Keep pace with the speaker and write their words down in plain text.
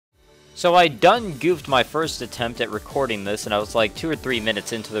So I done goofed my first attempt at recording this, and I was like 2 or 3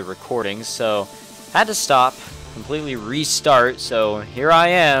 minutes into the recording, so had to stop, completely restart, so here I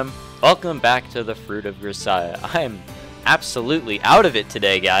am. Welcome back to the Fruit of Grisaia. I am absolutely out of it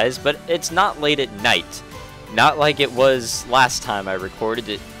today, guys, but it's not late at night. Not like it was last time I recorded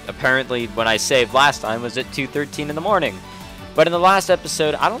it. Apparently, when I saved last time was at 2:13 in the morning. But in the last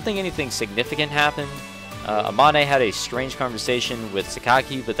episode, I don't think anything significant happened. Amane had a strange conversation with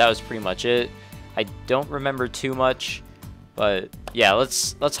Sakaki, but that was pretty much it. I don't remember too much, but yeah,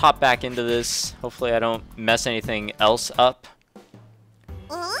 let's hop back into this. Hopefully I don't mess anything else up.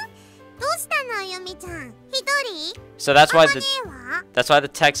 So that's why the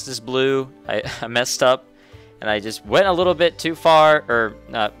text is blue. I messed up, and I just went a little bit too far, or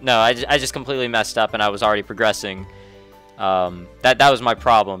no, I just completely messed up, and I was already progressing. That was my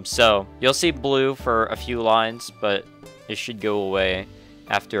problem. So you'll see blue for a few lines, but it should go away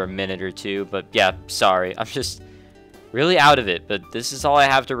after a minute or two. But yeah, sorry, I'm just really out of it. But this is all I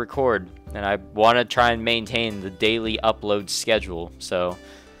have to record, and I want to try and maintain the daily upload schedule. So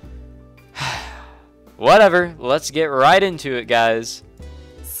whatever, let's get right into it, guys.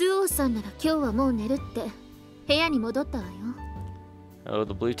 Oh,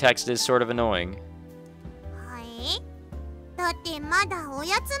 the blue text is sort of annoying.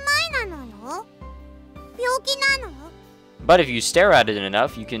 But if you stare at it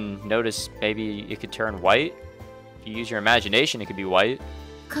enough, you can notice maybe it could turn white. If you use your imagination, it could be white.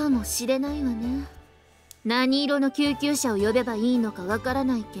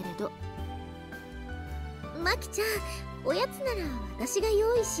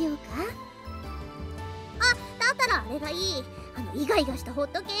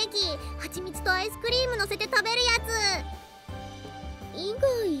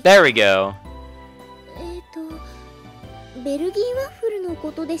 There we go.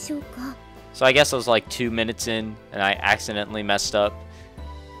 So I guess I was like 2 minutes in, and I accidentally messed up.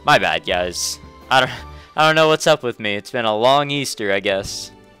 My bad, guys. I don't know what's up with me. It's been a long Easter, I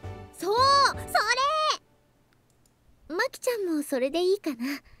guess.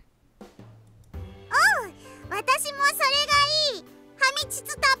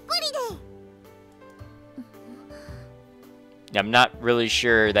 I'm not really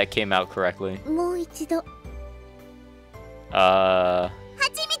sure that came out correctly.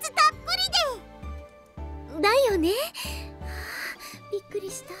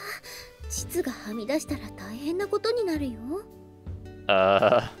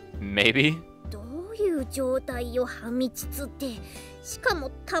 Maybe?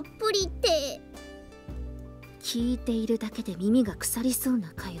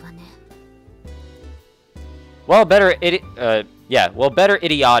 Well, better better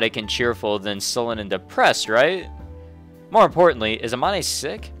idiotic and cheerful than sullen and depressed, right? More importantly, is Amane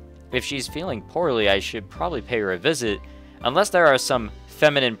sick? If she's feeling poorly, I should probably pay her a visit, unless there are some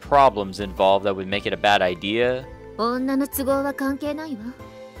feminine problems involved that would make it a bad idea.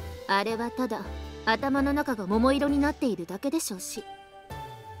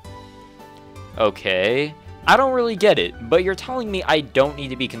 Okay, I don't really get it, but you're telling me I don't need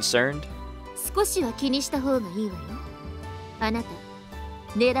to be concerned?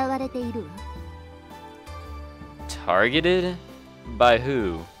 Targeted? By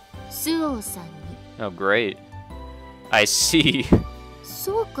who? Oh, great. I see.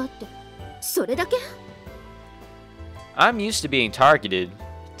 I'm used to being targeted.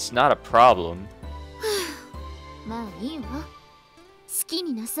 It's not a problem.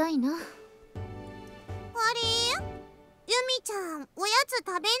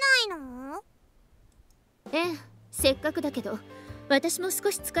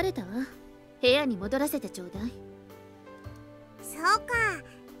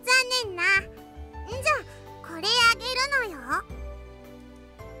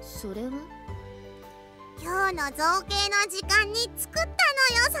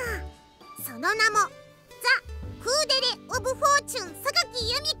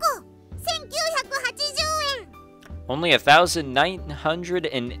 Only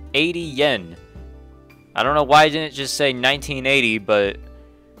 1,980 yen. I don't know why I didn't just say 1980, but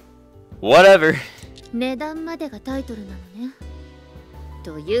whatever.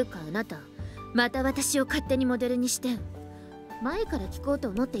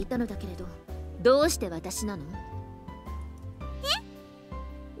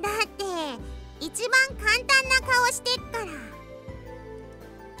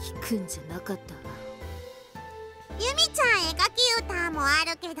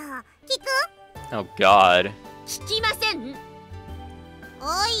 Oh God.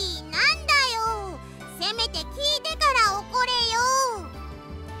 おい、なんだよ。せめて聞いてから怒れよ。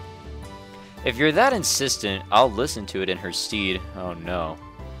If you're that insistent, I'll listen to it in her stead. Oh no.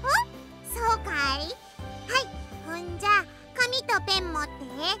 そうかい。はい。ほんじゃ、紙とペン持って。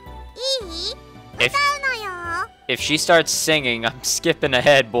いい？歌うのよ。If she starts singing, I'm skipping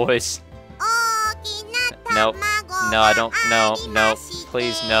ahead, boys. 大きな卵 No, I don't. No, no.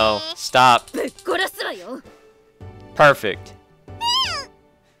 Please, no. Stop. ぶっ殺すわよ。 Perfect.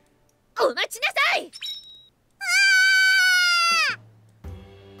 お待ちなさい。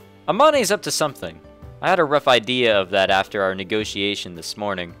 Amane's up to something. I had a rough idea of that after our negotiation this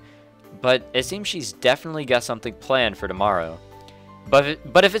morning, but it seems she's definitely got something planned for tomorrow.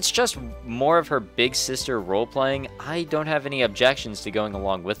 But if it's just more of her big sister role-playing, I don't have any objections to going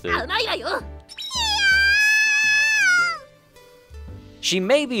along with it. 甘いわよ。 She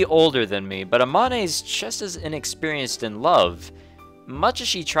may be older than me, but Amane's just as inexperienced in love. Much as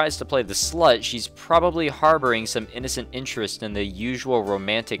she tries to play the slut, she's probably harboring some innocent interest in the usual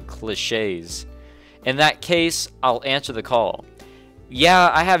romantic cliches. In that case, I'll answer the call. Yeah,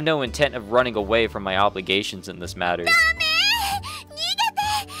 I have no intent of running away from my obligations in this matter.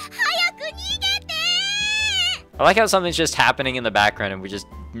 I like how something's just happening in the background and we're just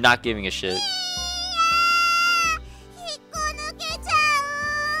not giving a shit.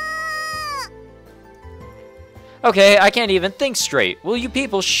 Okay, I can't even think straight. Will you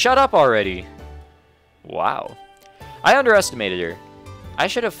people shut up already? Wow. I underestimated her. I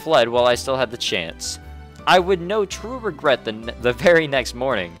should have fled while I still had the chance. I would know true regret the very next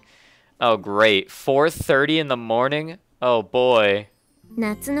morning. Oh great, 4:30 in the morning? Oh boy.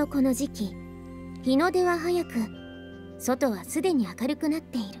 夏のこの時期、日の出は早く、外はすでに明るくなっ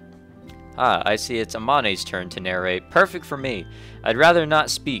ている。 Ah, I see it's Amane's turn to narrate. Perfect for me. I'd rather not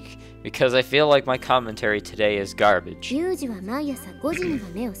speak, because I feel like my commentary today is garbage. ユージは毎朝5時には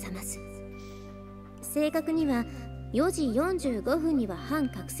目を覚ます。正確には4時45分には半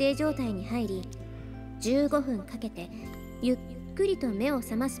覚醒状態に入り、15分かけてゆっくりと目を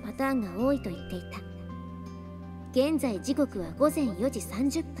覚ますパターンが多いと言っていた。現在時刻は午前4時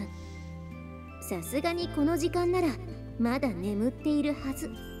30分。さすがにこの時間ならまだ眠っているはず。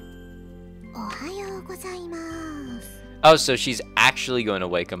おはようございます。 Oh, so she's actually going to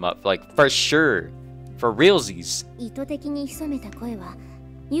wake him up, like, for sure. For realsies. 意図的に潜めた声は、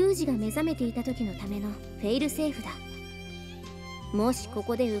ユージが目覚めていた時のためのフェイルセーフだ。もしこ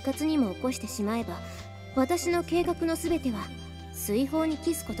こで迂闊にも起こしてしまえば、私の計画のすべては水泡に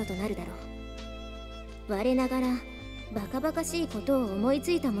帰すこととなるだろう。我ながらバカバカしいことを思い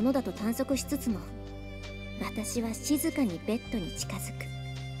ついたものだと探索しつつも、私は静かにベッドに近づく。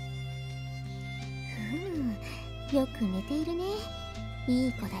よく寝ているね。い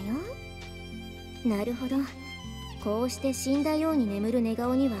い子だよ。なるほど。こうして死んだように眠る寝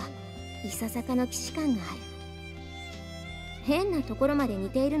顔にはいささかの既視感がある。変なところまで似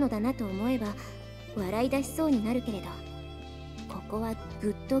ているのだなと思えば笑い出しそうになるけれど、ここは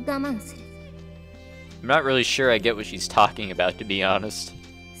ぐっと我慢する。 I'm not really sure I get what she's talking about, to be honest.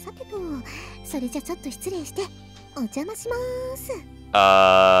 さてと、それじゃちょっと失礼してお邪魔します。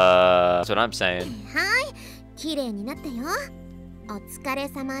That's what I'm saying. はい。綺麗になったよ。お疲れ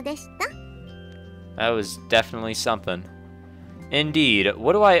様でした。 That was definitely something. Indeed,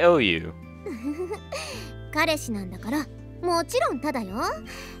 what do I owe you? 彼氏なんだからもちろんただよ。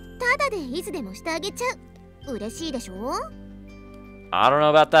ただでいつでもしてあげちゃう。嬉しいでしょ？ I don't know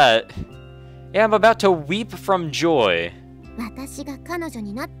about that. Yeah, I'm about to weep from joy. 私が彼女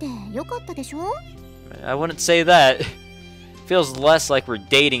になってよかったでしょ？ I wouldn't say that. Feels less like we're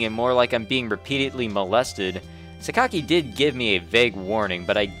dating and more like I'm being repeatedly molested. Sakaki did give me a vague warning,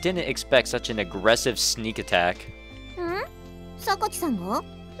 but I didn't expect such an aggressive sneak attack. ん？榊さんが？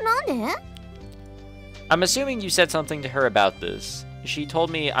なんで？ I'm assuming you said something to her about this. She told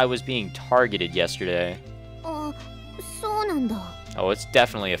me I was being targeted yesterday. あ、そうなんだ。 Oh, it's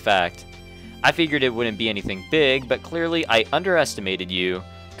definitely a fact. I figured it wouldn't be anything big, but clearly I underestimated you.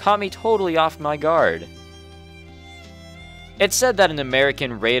 Caught me totally off my guard. It said that an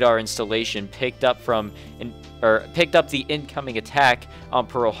American radar installation picked up the incoming attack on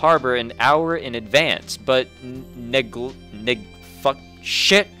Pearl Harbor an hour in advance, but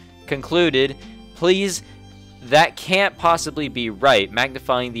concluded, please, that can't possibly be right,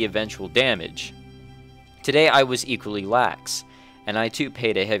 magnifying the eventual damage. Today I was equally lax, and I too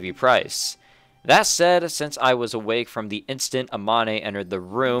paid a heavy price. That said, since I was awake from the instant Amane entered the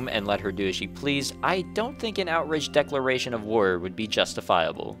room and let her do as she pleased, I don't think an outraged declaration of war would be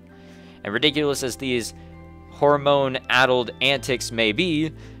justifiable. And ridiculous as these hormone-addled antics may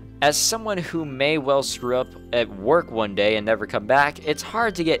be, as someone who may well screw up at work one day and never come back, it's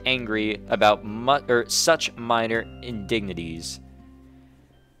hard to get angry about such minor indignities.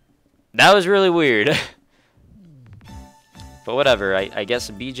 That was really weird. But whatever, I guess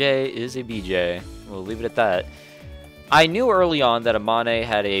a BJ is a BJ. We'll leave it at that. I knew early on that Amane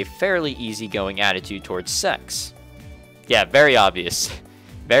had a fairly easygoing attitude towards sex. Yeah, very obvious.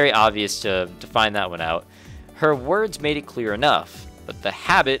 Very obvious to find that one out. Her words made it clear enough, but the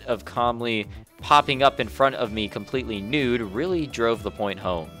habit of calmly popping up in front of me completely nude really drove the point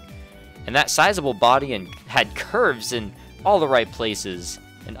home. And that sizable body and had curves in all the right places,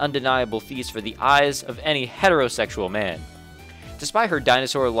 an undeniable feast for the eyes of any heterosexual man. Despite her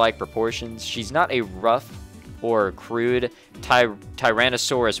dinosaur-like proportions, she's not a rough or crude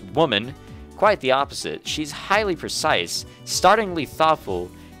Tyrannosaurus woman. Quite the opposite. She's highly precise, startlingly thoughtful,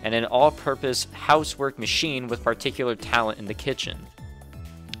 and an all-purpose housework machine with particular talent in the kitchen.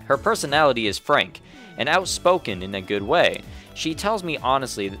 Her personality is frank and outspoken in a good way. She tells me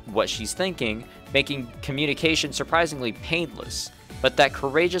honestly what she's thinking, making communication surprisingly painless, but that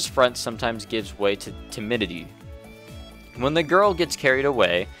courageous front sometimes gives way to timidity. When the girl gets carried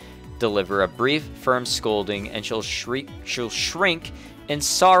away, deliver a brief, firm scolding, and she'll shrink in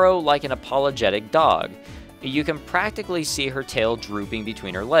sorrow like an apologetic dog. You can practically see her tail drooping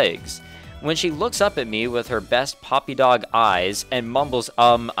between her legs. When she looks up at me with her best puppy dog eyes and mumbles,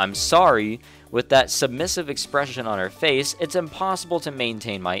 I'm sorry, with that submissive expression on her face, it's impossible to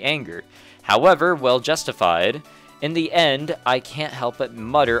maintain my anger. However, well justified. In the end, I can't help but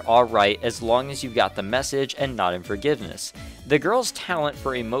mutter, alright, as long as you got the message and nod in forgiveness. The girl's talent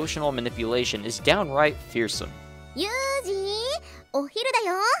for emotional manipulation is downright fearsome. Yuuji, お昼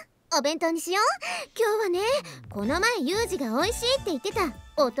だよ。お弁当にしよう。今日はね、この前ユージが美味しいって言ってた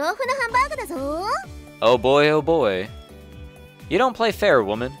お豆腐のハンバーグだぞ。Oh boy, oh boy. You don't play fair,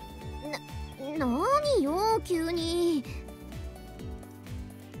 woman. 何よ、急に。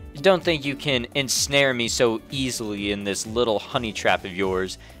You don't think you can ensnare me so easily in this little honey trap of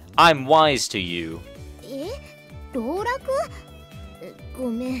yours. I'm wise to you. え、道楽？ご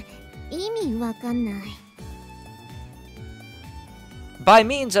めん、意味わかんない。By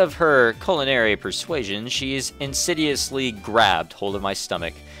means of her culinary persuasion, she's insidiously grabbed hold of my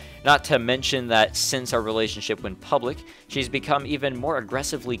stomach. Not to mention that since our relationship went public, she's become even more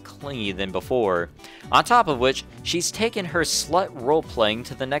aggressively clingy than before. On top of which, she's taken her slut role-playing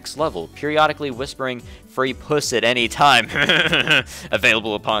to the next level, periodically whispering, "Free puss at any time,"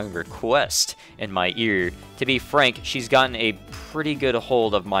 available upon request, in my ear. To be frank, she's gotten a pretty good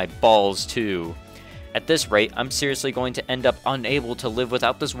hold of my balls too. At this rate, I'm seriously going to end up unable to live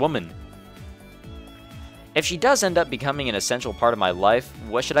without this woman. If she does end up becoming an essential part of my life,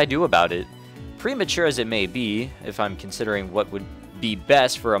 what should I do about it? Premature as it may be, if I'm considering what would be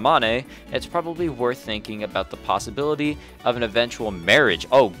best for Amane, it's probably worth thinking about the possibility of an eventual marriage.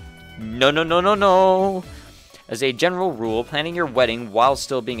 Oh, no. As a general rule, planning your wedding while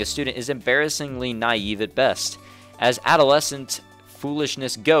still being a student is embarrassingly naive at best. As adolescent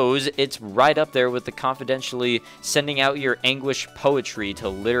foolishness goes, it's right up there with the confidentially sending out your anguish poetry to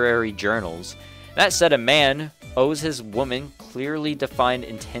literary journals. That said, a man owes his woman clearly defined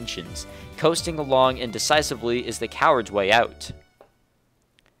intentions. Coasting along indecisively is the coward's way out.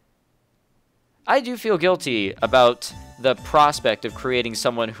 I do feel guilty about the prospect of creating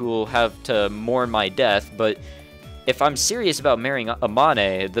someone who will have to mourn my death, but if I'm serious about marrying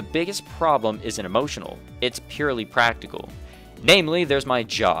Amane, the biggest problem isn't emotional. It's purely practical. Namely, there's my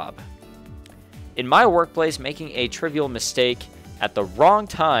job. In my workplace, making a trivial mistake at the wrong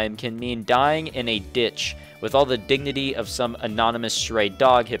time can mean dying in a ditch with all the dignity of some anonymous stray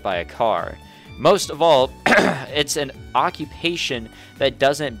dog hit by a car. Most of all, it's an occupation that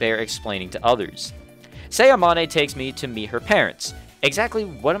doesn't bear explaining to others. Say Amane takes me to meet her parents. Exactly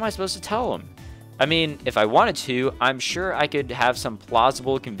what am I supposed to tell them? I mean, if I wanted to, I'm sure I could have some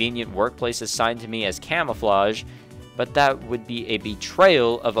plausible, convenient workplace assigned to me as camouflage, but that would be a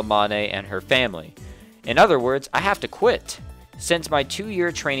betrayal of Amane and her family. In other words, I have to quit. Since my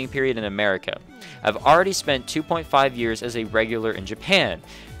 2-year training period in America, I've already spent 2.5 years as a regular in Japan.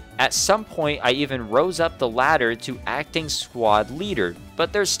 At some point, I even rose up the ladder to acting squad leader,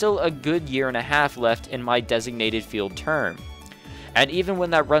 but there's still a good 1.5 years left in my designated field term. And even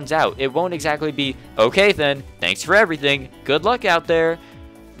when that runs out, it won't exactly be, "Okay then, thanks for everything, good luck out there."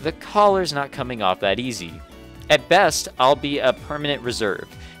 The collar's not coming off that easy. At best, I'll be a permanent reserve,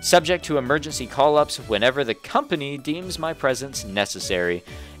 subject to emergency call-ups whenever the company deems my presence necessary,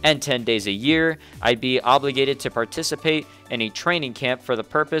 and 10 days a year, I'd be obligated to participate in a training camp for the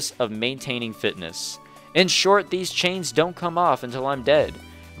purpose of maintaining fitness. In short, these chains don't come off until I'm dead.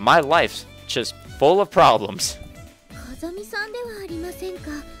 My life's just full of problems. 風見さんではありません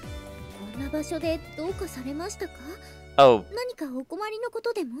か。こんな場所でどうかされましたか。Oh, 何かお困りのこ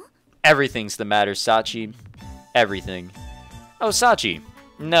とでも。Everything's the matter, Sachi. Everything. Oh, Sachi.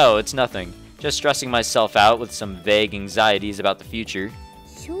 No, it's nothing. Just stressing myself out with some vague anxieties about the future.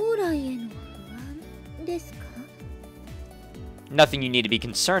 将来への不安ですか? Nothing you need to be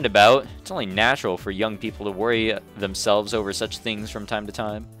concerned about. It's only natural for young people to worry themselves over such things from time to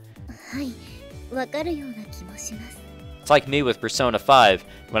time. はい、わかるような気もします。 It's like me with Persona 5.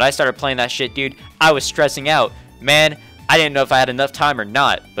 When I started playing that shit, dude, I was stressing out. Man, I didn't know if I had enough time or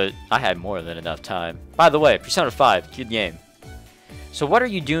not, but I had more than enough time. By the way, Persona 5, good game. So what are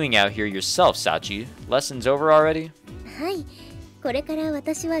you doing out here yourself, Sachi? Lessons over already? はい、これから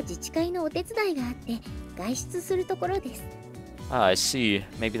私は自治会のお手伝いがあって外出するところです。 Ah, I see.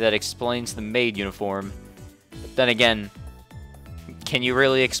 Maybe that explains the maid uniform. But then again, can you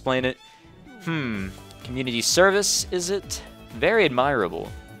really explain it? Community service, is it? Very admirable.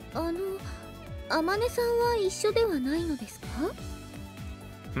 あまねさんは一緒ではないのですか?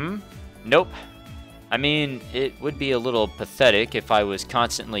 Nope. I mean, it would be a little pathetic if I was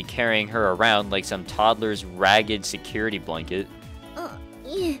constantly carrying her around like some toddler's ragged security blanket. あ、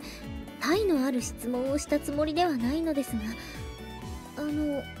いえ、他のある質問をしたつもりではないのですが、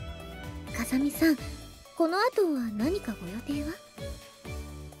風見さん、この後は何かご予定は?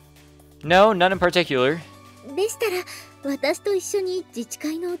 No, none in particular. でしたら、私と一緒に自治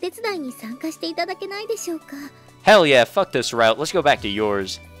会のお手伝いに参加していただけないでしょうか? Hell yeah, fuck this route. Let's go back to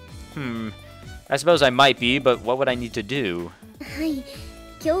yours. I suppose I might be, but what would I need to do? はい、今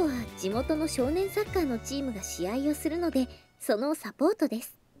日は地元の少年サッカーのチームが試合をするので、そのサポートで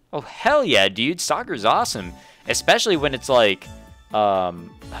す。 Oh, hell yeah, dude. Soccer's awesome. Especially when it's like,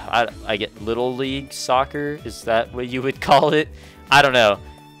 I get little league soccer. Is that what you would call it? I don't know.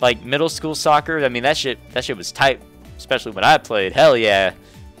 Like middle school soccer. I mean, that shit was tight. Especially when I played. Hell yeah.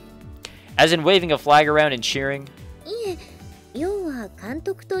 As in waving a flag around and cheering. いえ、要は監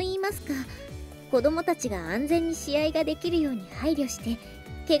督と言いますか、子供たちが安全に試合ができるように配慮して、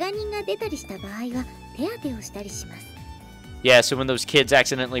怪我人が出たりした場合は手当てをしたりします。 Yeah, so when those kids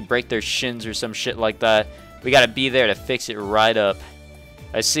accidentally break their shins or some shit like that, we gotta be there to fix it right up.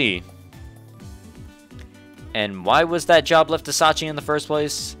 I see. And why was that job left to Sachi in the first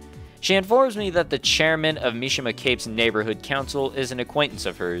place? She informs me that the chairman of Mishima Cape's neighborhood council is an acquaintance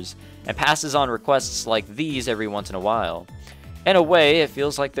of hers, and passes on requests like these every once in a while. In a way, it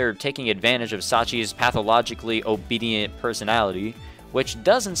feels like they're taking advantage of Sachi's pathologically obedient personality, which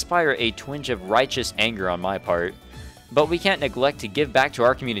does inspire a twinge of righteous anger on my part. But we can't neglect to give back to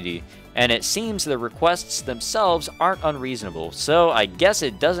our community, and it seems the requests themselves aren't unreasonable, so I guess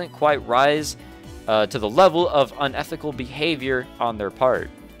it doesn't quite rise to the level of unethical behavior on their part.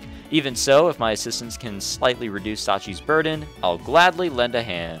 Even so, if my assistance can slightly reduce Sachi's burden, I'll gladly lend a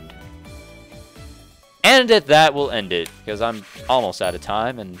hand. And at that, we'll end it, because I'm almost out of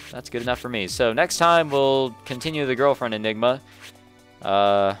time, and that's good enough for me. So next time, we'll continue the girlfriend enigma.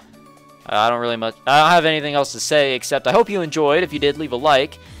 I don't have anything else to say, except I hope you enjoyed. If you did, leave a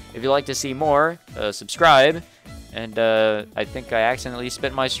like. If you'd like to see more, subscribe. And I think I accidentally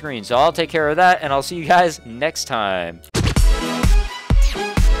spit my screen, so I'll take care of that, and I'll see you guys next time.